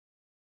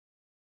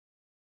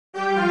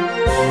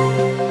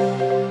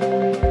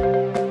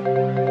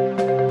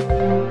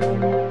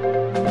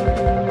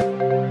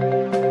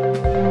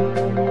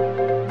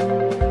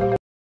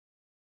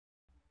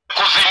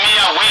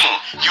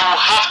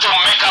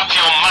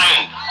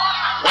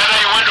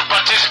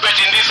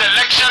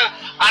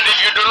And if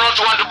you do not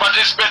want to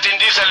participate in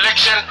this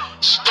election,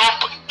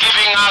 stop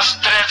giving us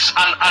threats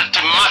and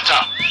ultimata.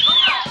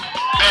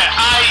 The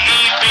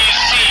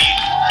IEBC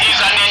is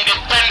an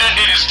independent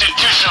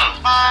institution.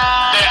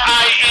 The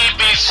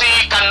IEBC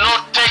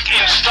cannot take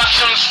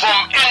instructions from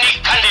any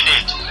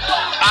candidate,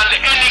 and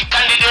any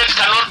candidate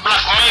cannot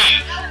blackmail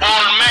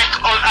or make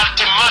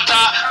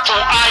ultimata to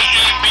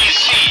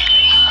IEBC.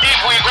 If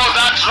we go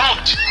that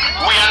route,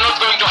 we are not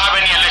going to have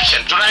any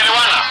election.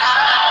 Tunaelewana?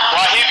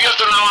 Kwa hivyo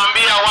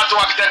tunawaambia watu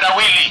wa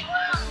kitendawili,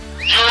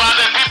 you are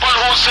the people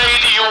who said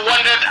you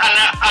wanted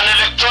an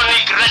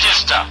electronic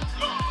register.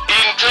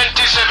 In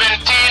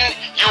 2017,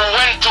 you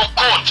went to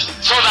court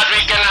so that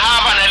we can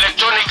have an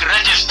electronic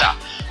register.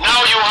 Now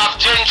you have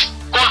changed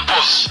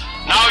goalposts.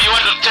 Now you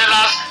want to tell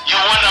us you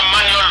want a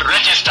manual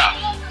register.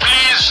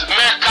 Please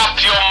make up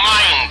your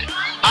mind.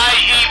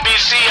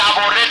 IEBC have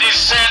already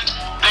set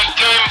the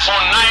game for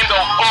 9th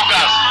of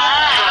August.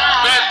 You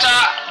better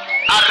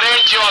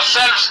arrange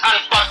yourselves and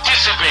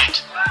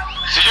participate.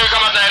 Sijui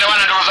kama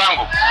tunaelewana ndugu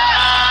zangu.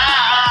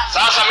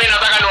 Sasa mimi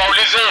nataka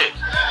niwaulize,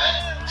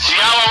 si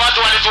hawa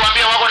watu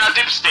walituambia wako na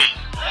deep state?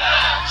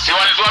 Si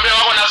walituambia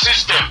wako na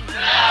system?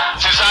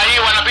 Si saa hii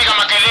wanapiga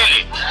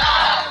makelele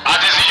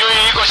ati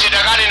sijui iko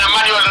shida gani na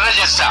manual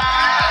register?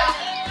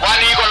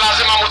 Kwani iko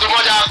lazima mtu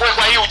mmoja akue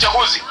kwa hii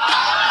uchaguzi?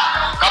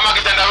 Kama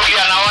kitendawili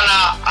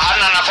anaona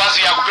hana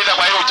nafasi ya kupita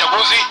kwa hii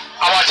uchaguzi,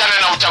 awachane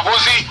na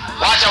uchaguzi,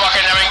 wacha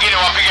Wakenya wengine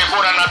wapige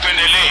kura na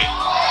tuendelee.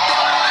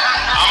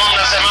 Ama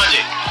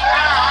mnasemaje?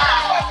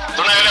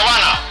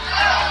 Tunaelewana?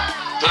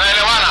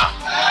 Tunaelewana?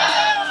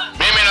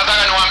 Mimi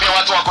nataka niwaambie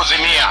watu wa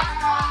kuzimia.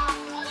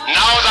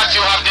 Now that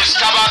you have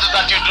discovered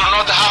that you do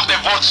not have the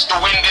votes to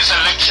win this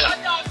election,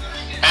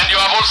 and you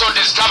have also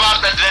discovered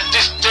that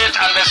the state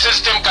and the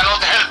system cannot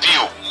help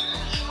you,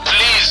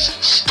 please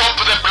stop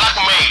the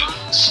blackmail,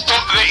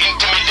 stop the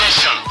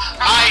intimidation.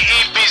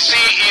 IEBC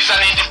is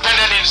an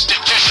independent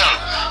institution.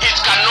 It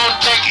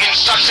cannot take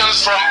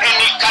instructions from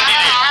any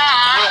candidate.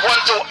 We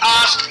want to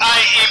ask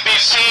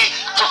IEBC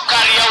to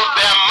carry out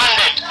their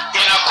mandate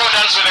in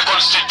accordance with the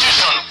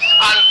Constitution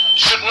and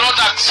should not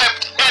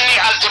accept any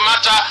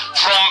ultimata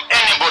from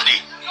anybody.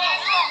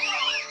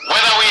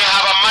 Whether we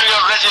have a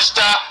manual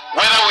register,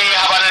 whether we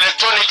have an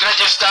electronic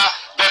register,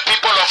 the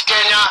people of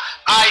Kenya,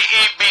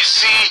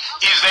 IEBC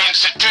is the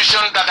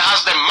institution that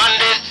has the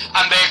mandate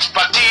and the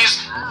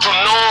expertise to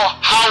know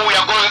how we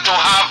are going to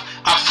have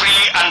a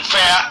free and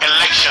fair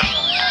election.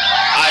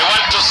 I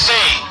want to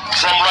say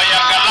from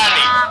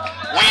Loyangalani,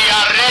 we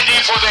are ready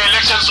for the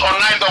elections on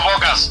 9th of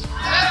August.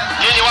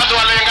 Nyinyi watu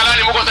wa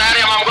Loyangalani, mko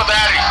tayari ama mko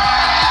tayari?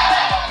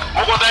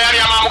 Mko tayari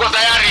ama mko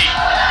tayari?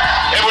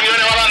 Hebu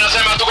nione wala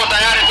wanasema tuko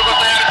tayari, tuko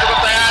tayari,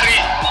 tuko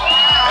tayari.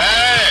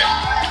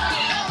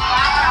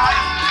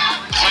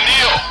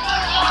 Ndio.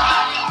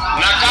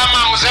 Na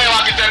kama mzee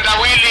wa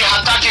kitendawili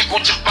hataki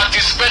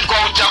kuparticipate kwa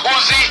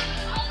uchaguzi,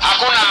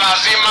 hakuna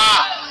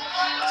lazima.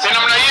 Si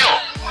namna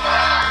hiyo.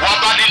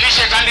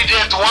 Wabadilishe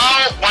candidate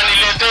wao,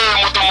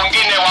 waniletee mtu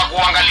mwingine wa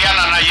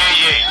kuangaliana na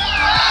yeye.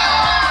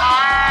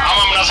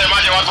 Ama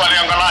mnasemaje watu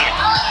waliangalani?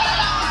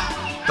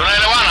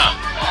 Tunaelewana?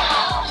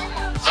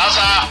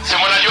 Sasa si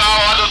mnajua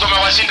hao watu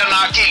tumewashinda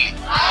na akili.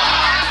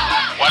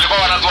 Walikuwa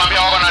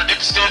wanatuambia wako na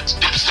deep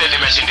state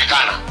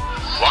imeshindikana.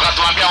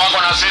 Wakatuambia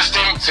wako na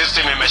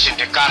system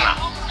imeshindikana.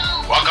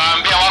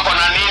 Wakaambia wako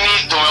na nini,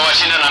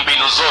 tumewashinda na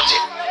mbinu zote.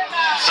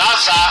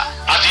 Sasa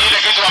ati ile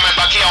kitu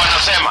wamebakia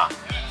wanasema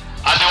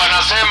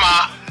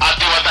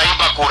ati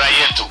wataiba kura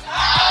yetu.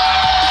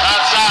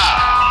 Sasa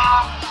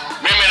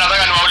mimi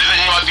nataka niwaulize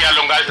nyinyi watu ya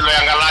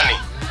Loyangalani.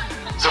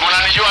 Si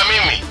mnanijua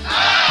mimi?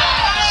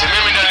 Si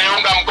mimi ndio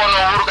niliunga mkono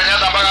Uhuru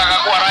Kenyatta mpaka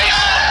akakuwa rais?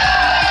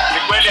 Ni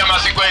kweli ama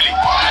si kweli?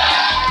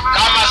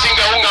 Kama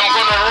singeunga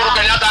mkono Uhuru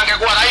Kenyatta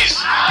angekuwa rais?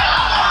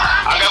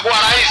 Angekuwa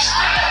rais?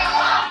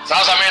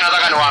 Sasa mimi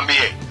nataka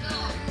niwaambie,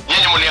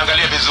 nyinyi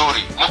mniangalie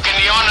vizuri.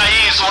 Mkiniona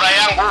hii sura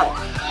yangu,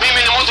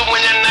 mimi ni mtu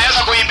mwenye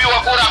ninaweza kuibiwa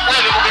kura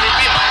kweli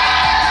mkinipima.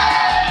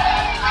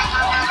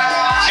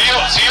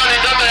 Sio ni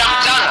ndoto ya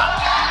mchana.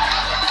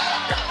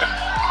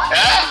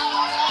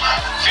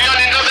 Sio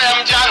ni ndoto ya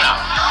mchana.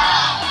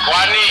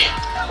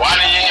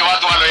 Kwani nyinyi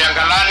watu wa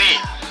Loyangalani,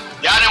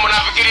 yani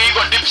mnafikiri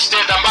iko deep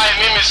state ambaye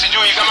mimi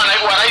sijui kama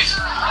naibu wa rais?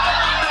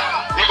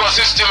 Iko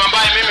system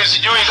ambaye mimi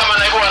sijui kama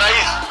naibu wa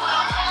rais?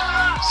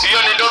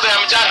 Sio ni ndoto ya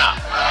mchana.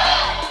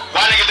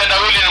 Kwani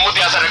kitendawili ni mtu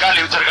ya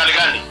serikali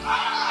gani?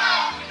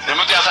 Ni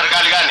mtu ya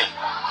serikali gani?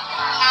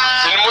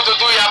 Si ni mtu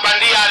tu ya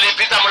bandia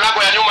alipita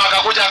mlango ya nyuma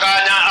akakuja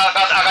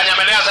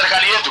akanyamelea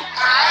serikali yetu.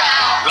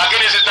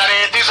 Lakini si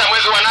tarehe 9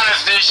 mwezi wa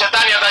 8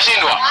 shetani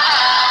atashindwa.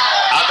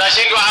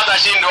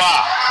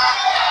 Atashindwa.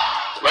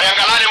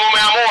 Loyangalani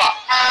mumeamua?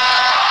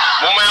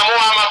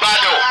 Mumeamua ama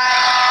bado?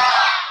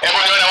 Hebu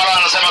nione wala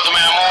wanasema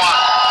tumeamua.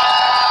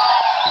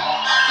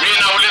 Mimi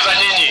nauliza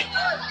nyinyi,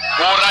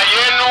 kura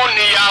yenu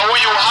ni ya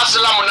huyu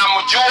hasla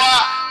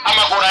mnamjua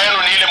ama kura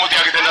yenu ni ile mtu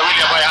ya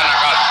kitendawili ambaye hana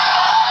kazi?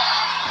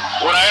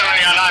 Kura yenu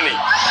ni ya nani?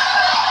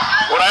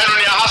 Kura yenu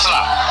ni ya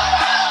hasla?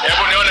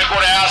 Hebu nione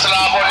kura ya hasla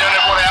hapo, nione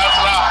kura ya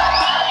hasla.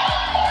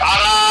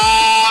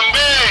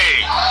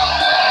 Harambee!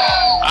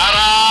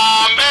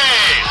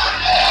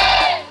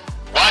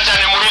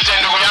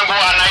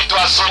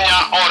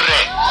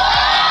 Ore.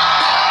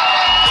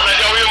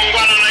 Unajua huyu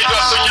muungano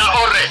anaitwa Sunya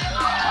Ore.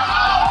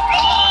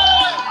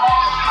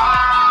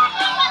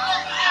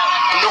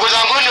 Ndugu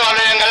zangu ni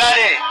wale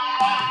Ngalale.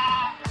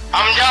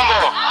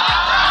 Amjambo.